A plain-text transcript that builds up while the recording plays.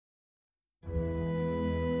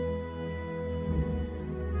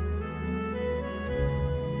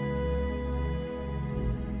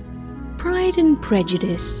Pride and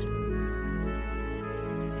Prejudice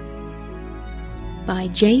by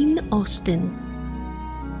Jane Austen.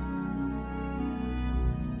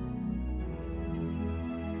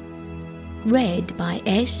 Read by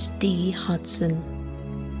S.D. Hudson.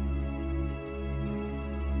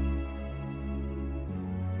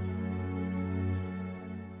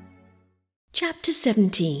 Chapter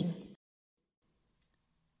 17.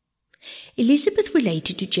 Elizabeth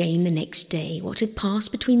related to Jane the next day what had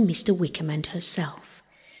passed between Mr. Wickham and herself.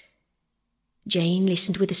 Jane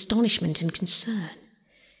listened with astonishment and concern.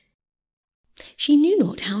 She knew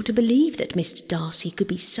not how to believe that Mr. Darcy could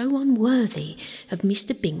be so unworthy of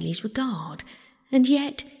Mr. Bingley's regard, and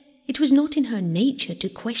yet it was not in her nature to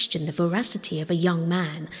question the veracity of a young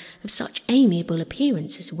man of such amiable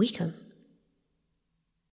appearance as Wickham.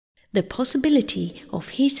 The possibility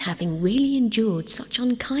of his having really endured such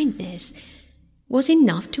unkindness was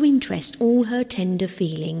enough to interest all her tender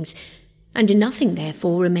feelings, and nothing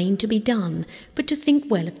therefore remained to be done but to think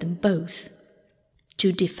well of them both,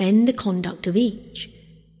 to defend the conduct of each,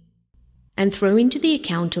 and throw into the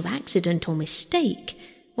account of accident or mistake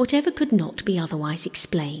whatever could not be otherwise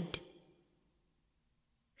explained.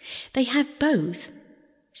 "They have both,"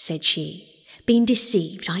 said she, "been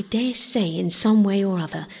deceived, I dare say, in some way or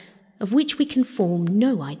other, of which we can form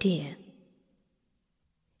no idea.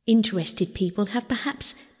 Interested people have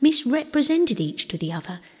perhaps misrepresented each to the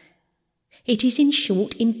other. It is in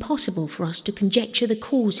short impossible for us to conjecture the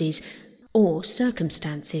causes or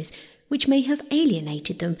circumstances which may have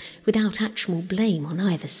alienated them without actual blame on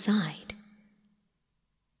either side."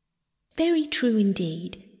 "Very true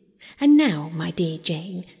indeed. And now, my dear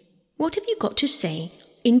Jane, what have you got to say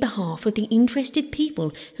in behalf of the interested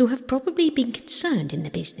people who have probably been concerned in the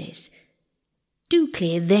business? Do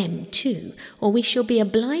clear them too, or we shall be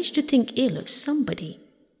obliged to think ill of somebody."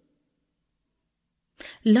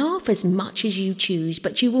 "Laugh as much as you choose,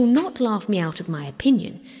 but you will not laugh me out of my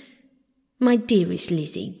opinion. My dearest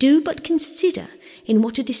Lizzie, do but consider in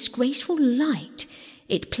what a disgraceful light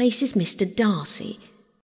it places Mr. Darcy,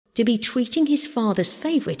 to be treating his father's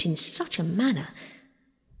favourite in such a manner,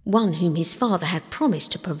 one whom his father had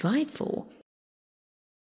promised to provide for.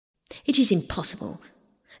 It is impossible.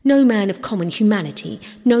 No man of common humanity,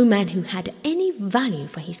 no man who had any value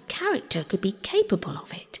for his character could be capable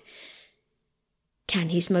of it. Can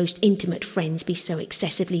his most intimate friends be so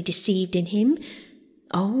excessively deceived in him?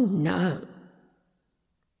 Oh, no.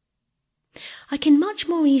 I can much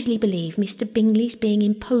more easily believe Mr. Bingley's being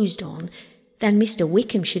imposed on than Mr.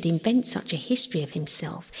 Wickham should invent such a history of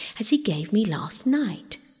himself as he gave me last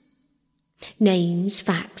night. Names,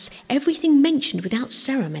 facts, everything mentioned without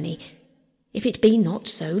ceremony. If it be not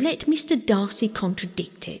so, let Mr. Darcy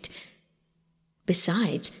contradict it.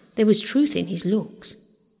 Besides, there was truth in his looks.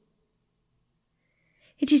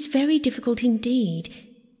 It is very difficult indeed.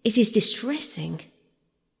 It is distressing.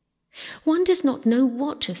 One does not know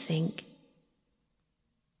what to think.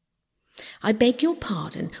 I beg your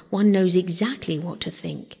pardon, one knows exactly what to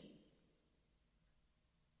think.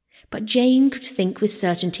 But Jane could think with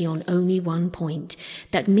certainty on only one point,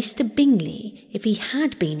 that Mr. Bingley, if he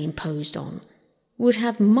had been imposed on, would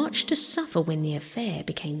have much to suffer when the affair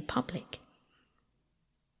became public.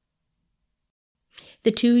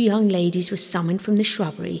 The two young ladies were summoned from the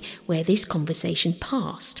shrubbery where this conversation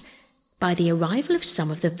passed, by the arrival of some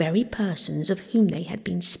of the very persons of whom they had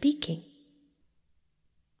been speaking.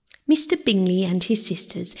 Mr. Bingley and his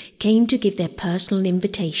sisters came to give their personal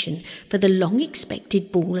invitation for the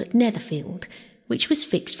long-expected ball at Netherfield, which was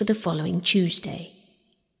fixed for the following Tuesday.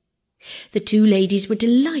 The two ladies were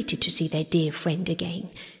delighted to see their dear friend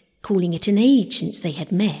again, calling it an age since they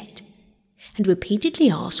had met, and repeatedly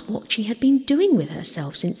asked what she had been doing with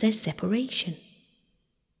herself since their separation.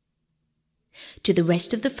 To the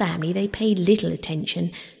rest of the family they paid little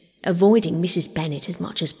attention, avoiding Mrs. Bennet as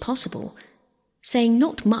much as possible, saying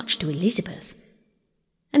not much to Elizabeth,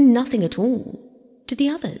 and nothing at all to the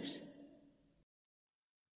others.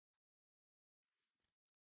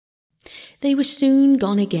 They were soon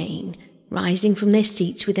gone again, rising from their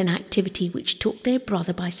seats with an activity which took their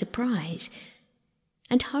brother by surprise,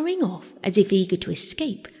 and hurrying off as if eager to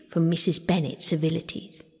escape from Mrs. Bennet's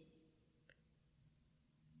civilities.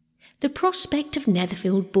 The prospect of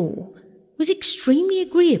Netherfield ball was extremely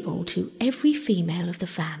agreeable to every female of the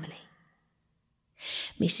family.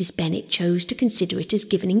 Mrs. Bennet chose to consider it as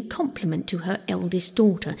given in compliment to her eldest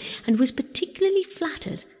daughter, and was particularly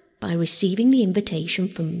flattered by receiving the invitation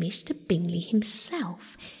from Mr. Bingley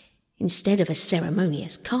himself, instead of a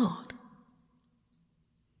ceremonious card.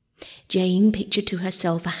 Jane pictured to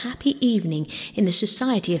herself a happy evening in the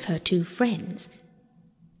society of her two friends,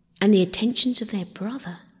 and the attentions of their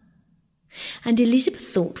brother, and Elizabeth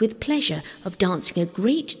thought with pleasure of dancing a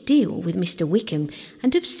great deal with Mr. Wickham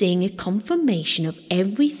and of seeing a confirmation of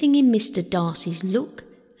everything in Mr. Darcy's look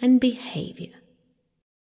and behaviour.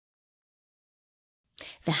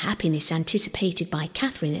 The happiness anticipated by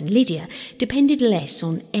Catherine and Lydia depended less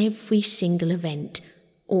on every single event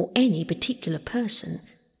or any particular person,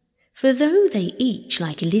 for though they each,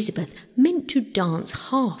 like Elizabeth, meant to dance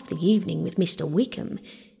half the evening with Mr. Wickham,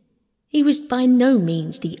 he was by no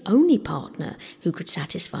means the only partner who could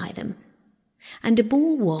satisfy them, and a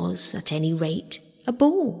ball was, at any rate, a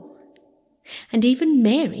ball, and even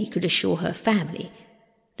Mary could assure her family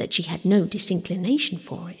that she had no disinclination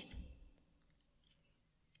for it.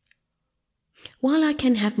 "While I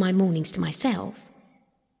can have my mornings to myself,"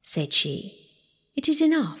 said she, "it is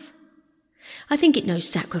enough. I think it no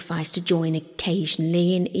sacrifice to join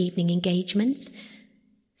occasionally in evening engagements.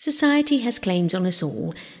 Society has claims on us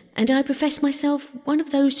all, and I profess myself one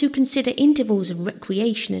of those who consider intervals of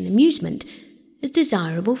recreation and amusement as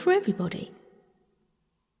desirable for everybody."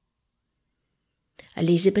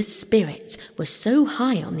 Elizabeth's spirits were so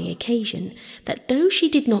high on the occasion that though she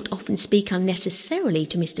did not often speak unnecessarily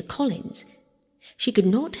to Mr. Collins, she could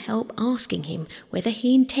not help asking him whether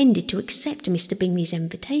he intended to accept Mr. Bingley's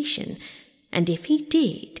invitation, and if he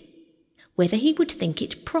did, whether he would think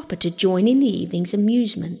it proper to join in the evening's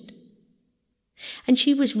amusement. And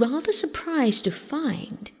she was rather surprised to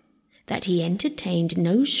find that he entertained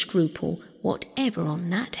no scruple whatever on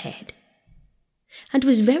that head, and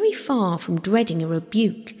was very far from dreading a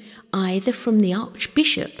rebuke either from the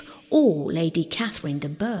Archbishop or Lady Catherine de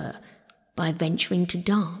Bourgh by venturing to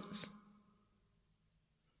dance.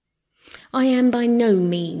 "I am by no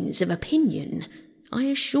means of opinion, I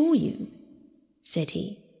assure you," said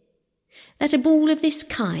he, "that a ball of this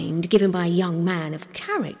kind, given by a young man of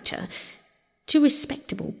character to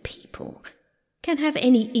respectable people, can have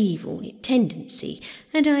any evil tendency,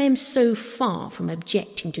 and I am so far from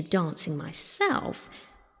objecting to dancing myself,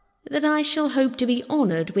 that I shall hope to be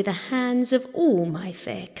honoured with the hands of all my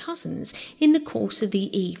fair cousins in the course of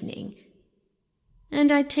the evening.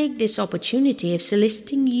 And I take this opportunity of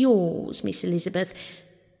soliciting yours, Miss Elizabeth,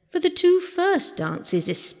 for the 2 first dances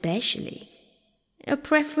especially, a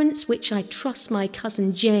preference which I trust my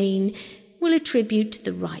cousin Jane will attribute to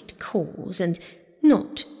the right cause, and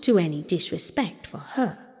not to any disrespect for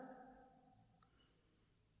her."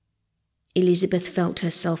 Elizabeth felt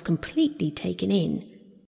herself completely taken in.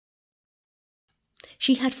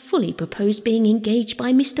 She had fully proposed being engaged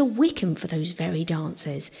by Mr. Wickham for those very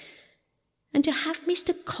dances, and to have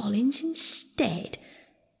Mr. Collins instead.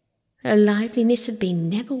 Her liveliness had been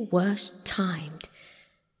never worse timed.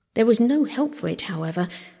 There was no help for it, however.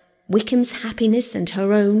 Wickham's happiness and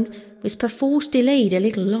her own was perforce delayed a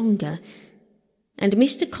little longer, and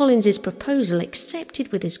Mr. Collins's proposal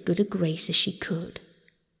accepted with as good a grace as she could.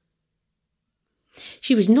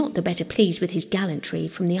 She was not the better pleased with his gallantry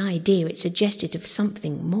from the idea it suggested of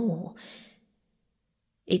something more.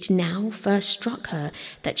 It now first struck her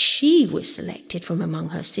that she was selected from among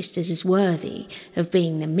her sisters as worthy of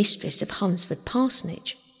being the mistress of Hunsford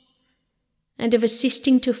Parsonage, and of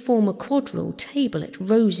assisting to form a quadrille table at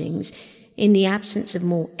Rosings in the absence of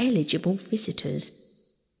more eligible visitors.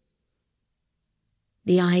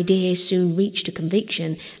 The idea soon reached a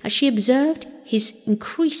conviction as she observed his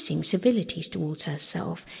increasing civilities towards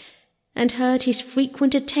herself, and heard his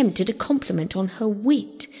frequent attempt at a compliment on her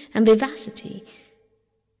wit and vivacity,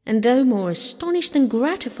 and though more astonished than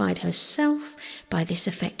gratified herself by this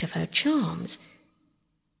effect of her charms,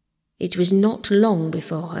 it was not long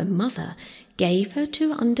before her mother gave her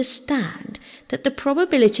to understand that the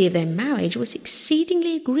probability of their marriage was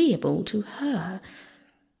exceedingly agreeable to her.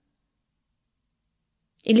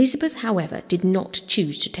 Elizabeth, however, did not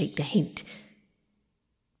choose to take the hint,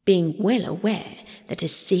 being well aware that a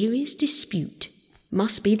serious dispute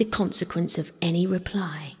must be the consequence of any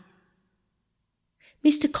reply.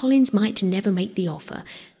 Mr. Collins might never make the offer.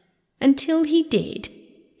 Until he did,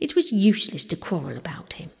 it was useless to quarrel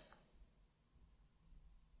about him.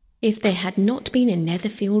 If there had not been a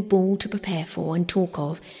Netherfield ball to prepare for and talk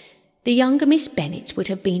of, the younger Miss Bennets would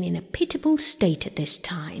have been in a pitiable state at this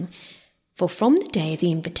time, for from the day of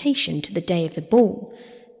the invitation to the day of the ball,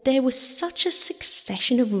 there was such a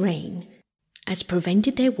succession of rain as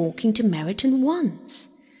prevented their walking to Meryton once.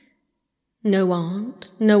 No aunt,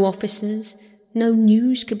 no officers, no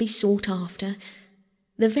news could be sought after.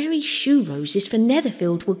 The very shoe roses for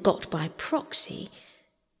Netherfield were got by proxy.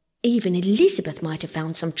 Even Elizabeth might have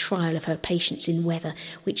found some trial of her patience in weather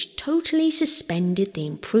which totally suspended the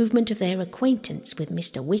improvement of their acquaintance with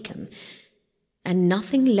Mr. Wickham, and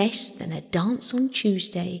nothing less than a dance on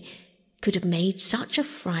Tuesday could have made such a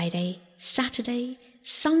Friday Saturday,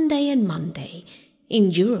 Sunday and Monday,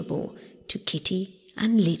 endurable to Kitty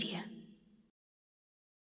and Lydia.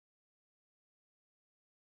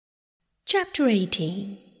 Chapter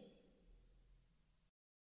 18.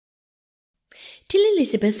 Till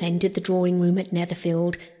Elizabeth entered the drawing-room at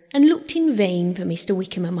Netherfield and looked in vain for Mr.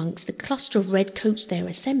 Wickham amongst the cluster of red coats there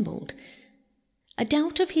assembled, a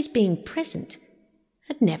doubt of his being present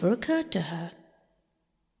had never occurred to her.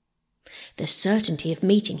 The certainty of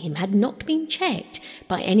meeting him had not been checked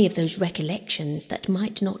by any of those recollections that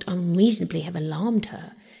might not unreasonably have alarmed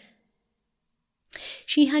her.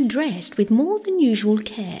 She had dressed with more than usual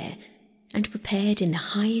care, and prepared in the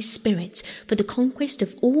highest spirits for the conquest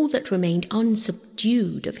of all that remained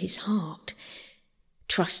unsubdued of his heart,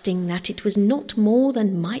 trusting that it was not more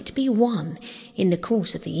than might be won in the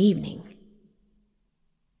course of the evening.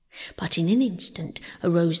 But in an instant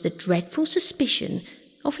arose the dreadful suspicion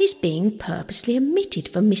of his being purposely omitted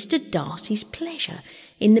for Mr. Darcy's pleasure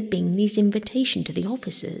in the Bingleys' invitation to the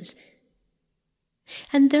officers.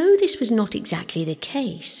 And though this was not exactly the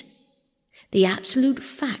case, the absolute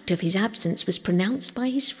fact of his absence was pronounced by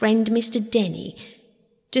his friend Mr. Denny,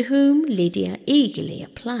 to whom Lydia eagerly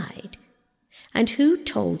applied, and who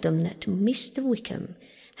told them that Mr. Wickham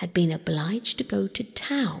had been obliged to go to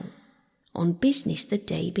town on business the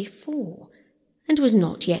day before, and was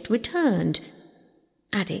not yet returned,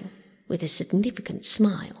 adding, with a significant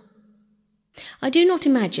smile, "I do not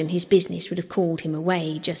imagine his business would have called him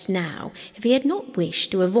away just now if he had not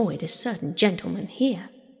wished to avoid a certain gentleman here."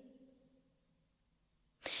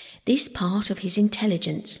 This part of his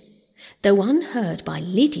intelligence, though unheard by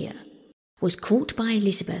Lydia, was caught by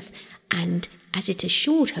Elizabeth, and as it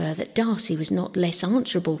assured her that Darcy was not less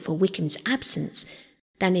answerable for Wickham's absence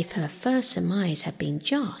than if her first surmise had been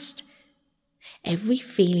just, every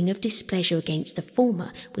feeling of displeasure against the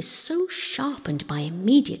former was so sharpened by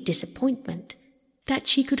immediate disappointment that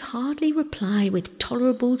she could hardly reply with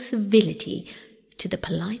tolerable civility to the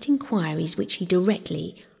polite inquiries which he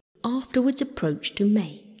directly afterwards approached to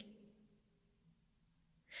make.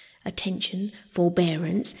 Attention,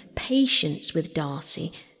 forbearance, patience with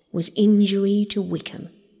Darcy was injury to Wickham.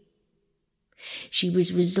 She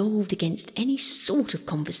was resolved against any sort of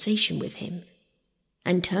conversation with him,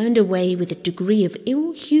 and turned away with a degree of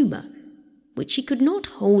ill humour which she could not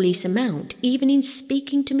wholly surmount even in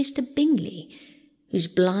speaking to Mr. Bingley, whose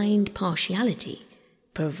blind partiality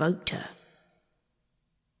provoked her.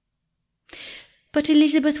 But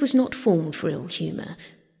Elizabeth was not formed for ill humour,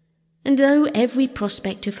 and though every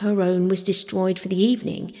prospect of her own was destroyed for the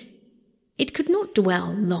evening, it could not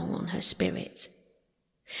dwell long on her spirits.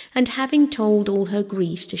 And having told all her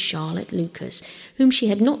griefs to Charlotte Lucas, whom she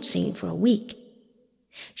had not seen for a week,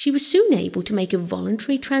 she was soon able to make a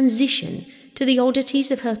voluntary transition to the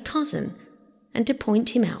oddities of her cousin, and to point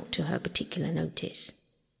him out to her particular notice.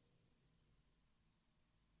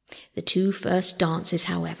 The 2 first dances,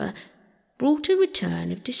 however, brought a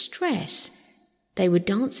return of distress. They were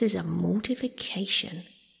dances of mortification.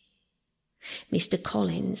 Mr.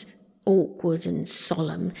 Collins, awkward and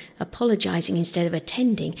solemn, apologizing instead of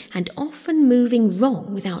attending, and often moving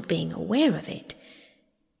wrong without being aware of it,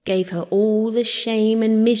 gave her all the shame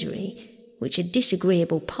and misery which a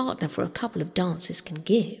disagreeable partner for a couple of dances can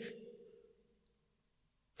give.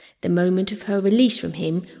 The moment of her release from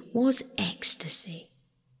him was ecstasy.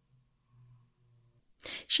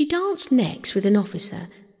 She danced next with an officer,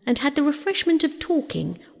 and had the refreshment of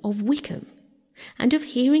talking of Wickham, and of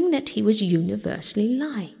hearing that he was universally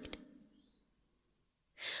liked.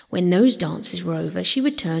 When those dances were over, she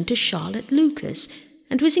returned to Charlotte Lucas,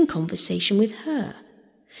 and was in conversation with her,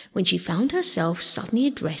 when she found herself suddenly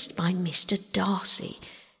addressed by Mr. Darcy,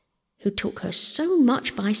 who took her so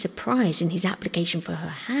much by surprise in his application for her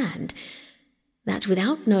hand, that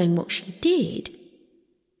without knowing what she did,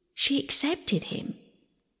 she accepted him.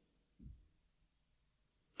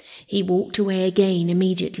 He walked away again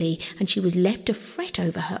immediately, and she was left to fret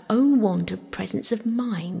over her own want of presence of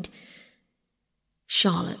mind.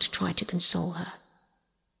 Charlotte tried to console her.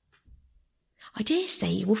 "I dare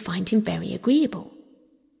say you will find him very agreeable."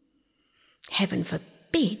 "Heaven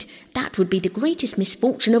forbid! That would be the greatest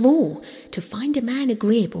misfortune of all, to find a man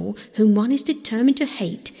agreeable whom one is determined to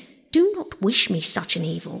hate. Do not wish me such an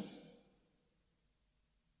evil."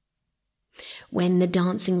 When the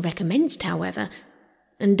dancing recommenced, however,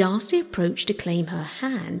 and Darcy approached to claim her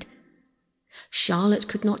hand, Charlotte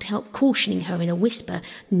could not help cautioning her in a whisper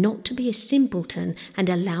not to be a simpleton and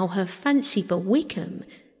allow her fancy for Wickham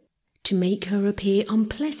to make her appear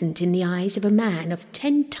unpleasant in the eyes of a man of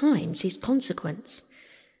 10 times his consequence.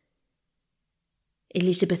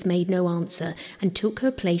 Elizabeth made no answer, and took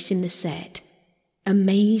her place in the set,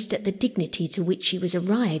 amazed at the dignity to which she was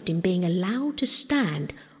arrived in being allowed to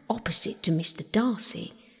stand opposite to Mr.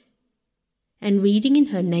 Darcy, and reading in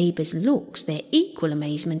her neighbours' looks their equal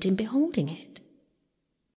amazement in beholding it.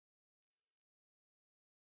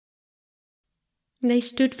 They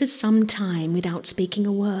stood for some time without speaking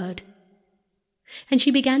a word, and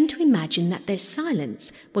she began to imagine that their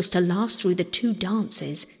silence was to last through the 2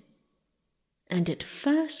 dances, and at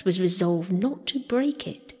first was resolved not to break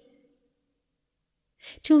it,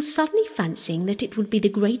 till suddenly fancying that it would be the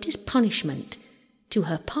greatest punishment to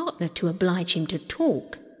her partner to oblige him to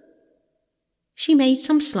talk, she made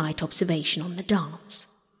some slight observation on the dance.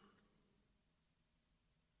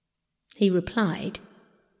 He replied,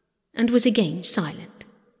 and was again silent.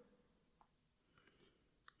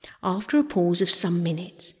 After a pause of some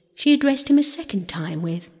minutes, she addressed him a second time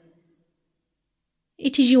with,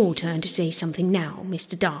 "It is your turn to say something now,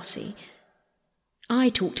 Mr. Darcy. I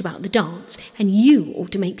talked about the dance, and you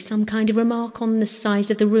ought to make some kind of remark on the size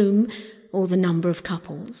of the room or the number of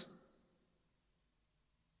couples."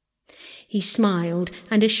 He smiled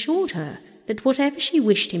and assured her that whatever she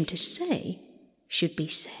wished him to say should be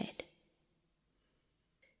said.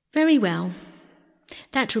 "Very well,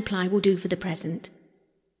 that reply will do for the present.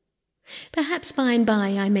 Perhaps by and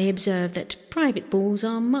by I may observe that private balls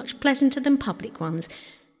are much pleasanter than public ones,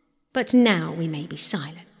 but now we may be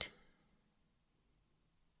silent."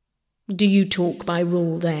 "Do you talk by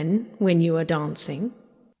rule, then, when you are dancing?"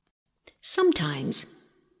 "Sometimes.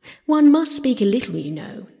 One must speak a little, you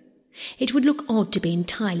know. It would look odd to be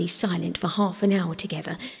entirely silent for half an hour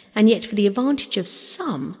together, and yet for the advantage of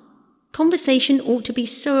some, conversation ought to be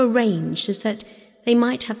so arranged as that they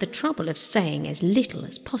might have the trouble of saying as little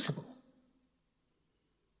as possible."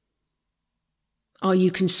 "Are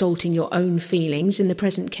you consulting your own feelings in the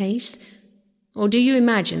present case, or do you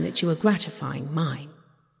imagine that you are gratifying mine?"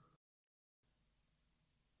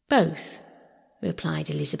 "Both," replied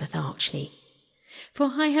Elizabeth archly,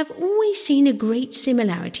 "for I have always seen a great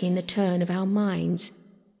similarity in the turn of our minds.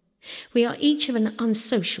 We are each of an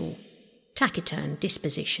unsocial, taciturn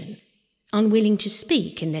disposition, unwilling to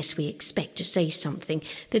speak unless we expect to say something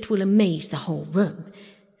that will amaze the whole room,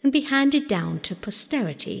 and be handed down to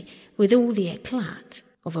posterity with all the éclat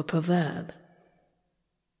of a proverb."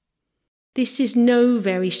 "This is no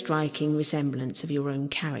very striking resemblance of your own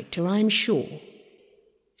character, I am sure,"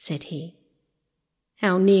 said he.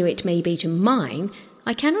 "How near it may be to mine,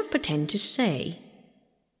 I cannot pretend to say.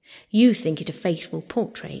 You think it a faithful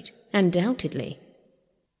portrait, undoubtedly.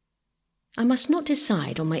 I must not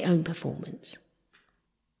decide on my own performance."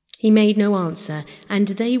 He made no answer, and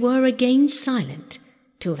they were again silent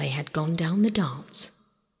till they had gone down the dance,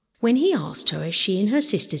 when he asked her if she and her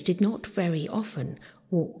sisters did not very often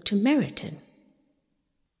walk to Meryton.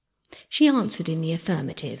 She answered in the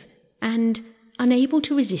affirmative, and, unable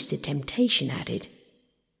to resist the temptation, added,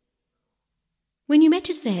 "When you met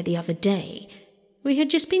us there the other day, we had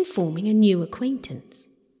just been forming a new acquaintance."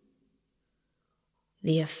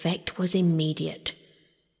 The effect was immediate.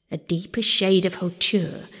 A deeper shade of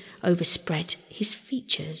hauteur overspread his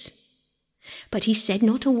features. But he said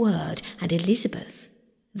not a word, and Elizabeth,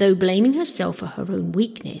 though blaming herself for her own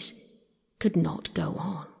weakness, could not go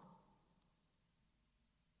on.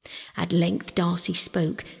 At length Darcy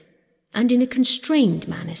spoke, and in a constrained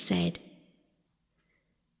manner said,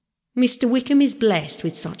 "Mr. Wickham is blessed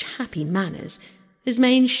with such happy manners as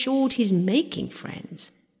may ensure his making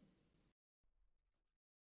friends.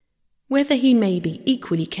 Whether he may be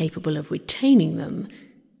equally capable of retaining them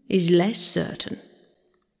is less certain."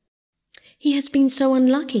 "He has been so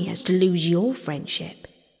unlucky as to lose your friendship,"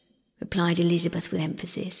 replied Elizabeth with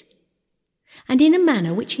emphasis, "and in a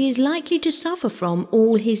manner which he is likely to suffer from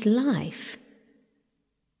all his life."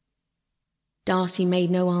 Darcy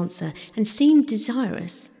made no answer, and seemed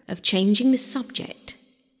desirous of changing the subject.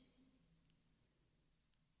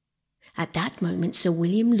 At that moment Sir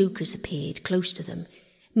William Lucas appeared close to them,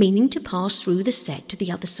 meaning to pass through the set to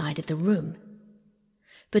the other side of the room.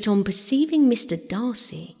 But on perceiving Mr.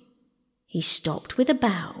 Darcy, he stopped with a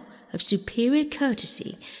bow of superior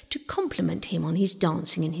courtesy to compliment him on his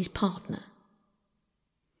dancing and his partner.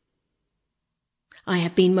 "I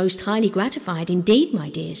have been most highly gratified indeed, my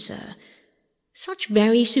dear sir. Such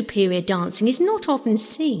very superior dancing is not often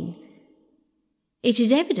seen. It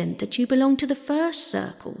is evident that you belong to the first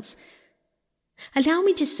circles. Allow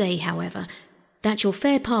me to say, however, that your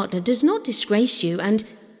fair partner does not disgrace you, and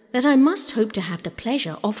that I must hope to have the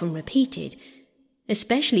pleasure often repeated,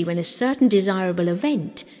 especially when a certain desirable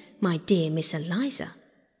event, my dear Miss Eliza,"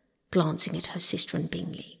 glancing at her sister and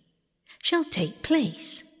Bingley, "shall take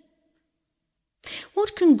place.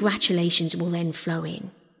 What congratulations will then flow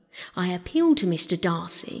in, I appeal to Mr.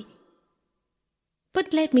 Darcy.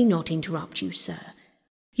 But let me not interrupt you, sir.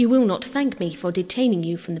 You will not thank me for detaining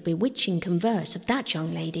you from the bewitching converse of that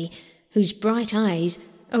young lady, whose bright eyes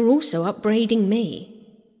are also upbraiding me.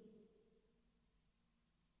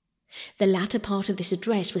 The latter part of this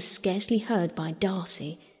address was scarcely heard by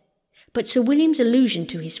Darcy, but Sir William's allusion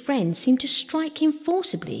to his friend seemed to strike him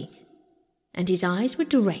forcibly, and his eyes were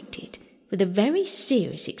directed with a very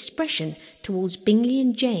serious expression towards Bingley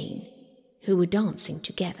and Jane, who were dancing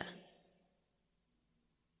together.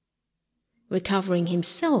 Recovering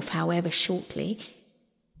himself, however, shortly,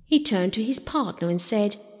 he turned to his partner and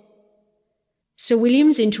said, "Sir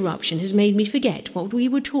William's interruption has made me forget what we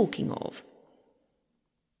were talking of."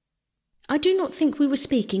 "I do not think we were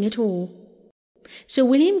speaking at all. Sir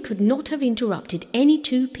William could not have interrupted any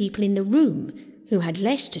two people in the room who had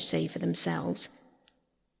less to say for themselves.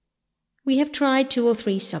 We have tried 2 or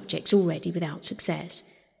 3 subjects already without success,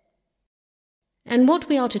 and what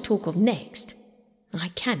we are to talk of next, I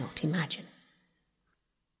cannot imagine."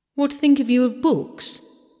 "What think you of books?"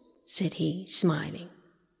 said he, smiling.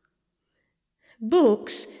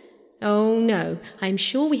 "Books? Oh, no, I am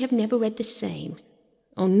sure we have never read the same,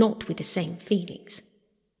 or not with the same feelings."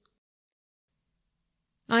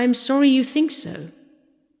 "I am sorry you think so.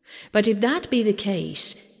 But if that be the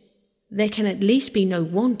case, there can at least be no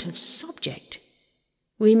want of subject.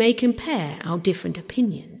 We may compare our different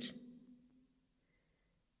opinions."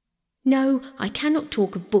 "No, I cannot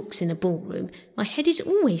talk of books in a ballroom. My head is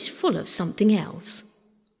always full of something else."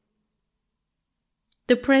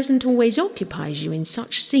 "The present always occupies you in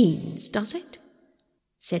such scenes, does it?"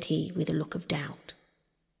 said he with a look of doubt.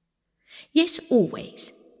 "Yes,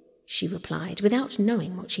 always," she replied, without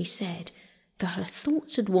knowing what she said, for her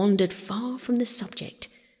thoughts had wandered far from the subject,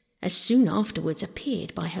 as soon afterwards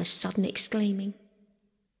appeared by her sudden exclaiming,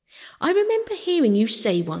 "I remember hearing you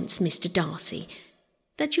say once, Mr. Darcy,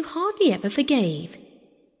 that you hardly ever forgave,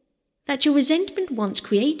 that your resentment once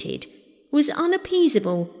created was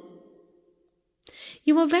unappeasable.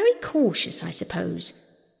 You are very cautious, I suppose,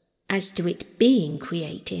 as to it being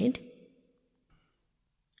created."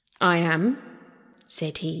 "I am,"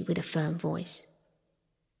 said he with a firm voice.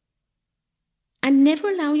 "And never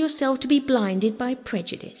allow yourself to be blinded by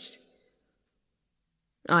prejudice?"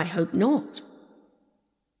 "I hope not."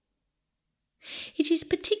 "It is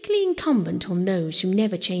particularly incumbent on those who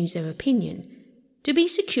never change their opinion to be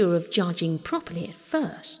secure of judging properly at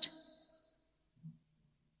first."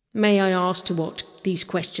 "May I ask to what these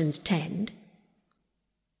questions tend?"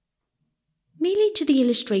 "Merely to the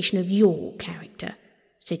illustration of your character,"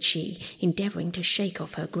 said she, endeavouring to shake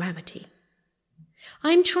off her gravity.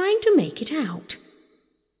 "I am trying to make it out."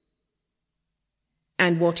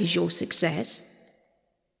 "And what is your success?"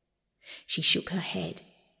 She shook her head.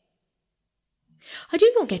 "I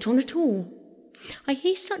do not get on at all. I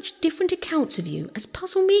hear such different accounts of you as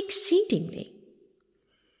puzzle me exceedingly."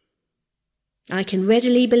 "I can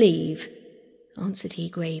readily believe," answered he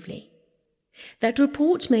gravely, "that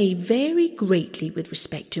reports may vary greatly with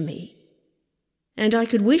respect to me, and I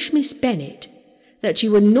could wish, Miss Bennet, that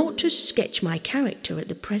you were not to sketch my character at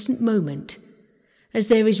the present moment, as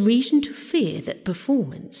there is reason to fear that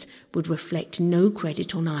performance would reflect no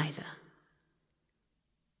credit on either.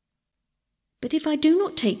 But if I do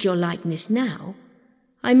not take your likeness now,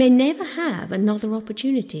 I may never have another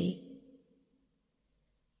opportunity."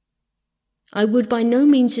 "I would by no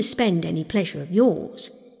means suspend any pleasure of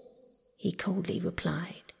yours," he coldly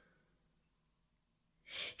replied.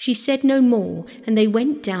 She said no more, and they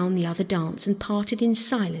went down the other dance and parted in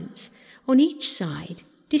silence, on each side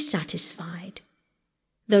dissatisfied,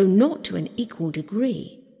 though not to an equal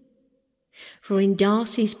degree. For in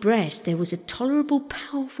Darcy's breast there was a tolerable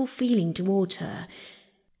powerful feeling towards her,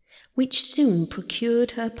 which soon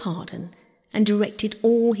procured her pardon and directed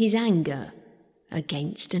all his anger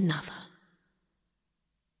against another.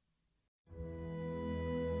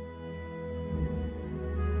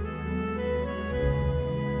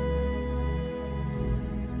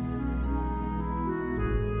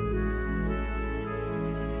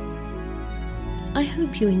 I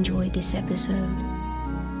hope you enjoyed this episode.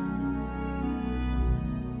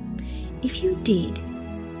 If you did,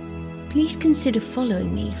 please consider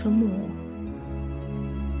following me for more.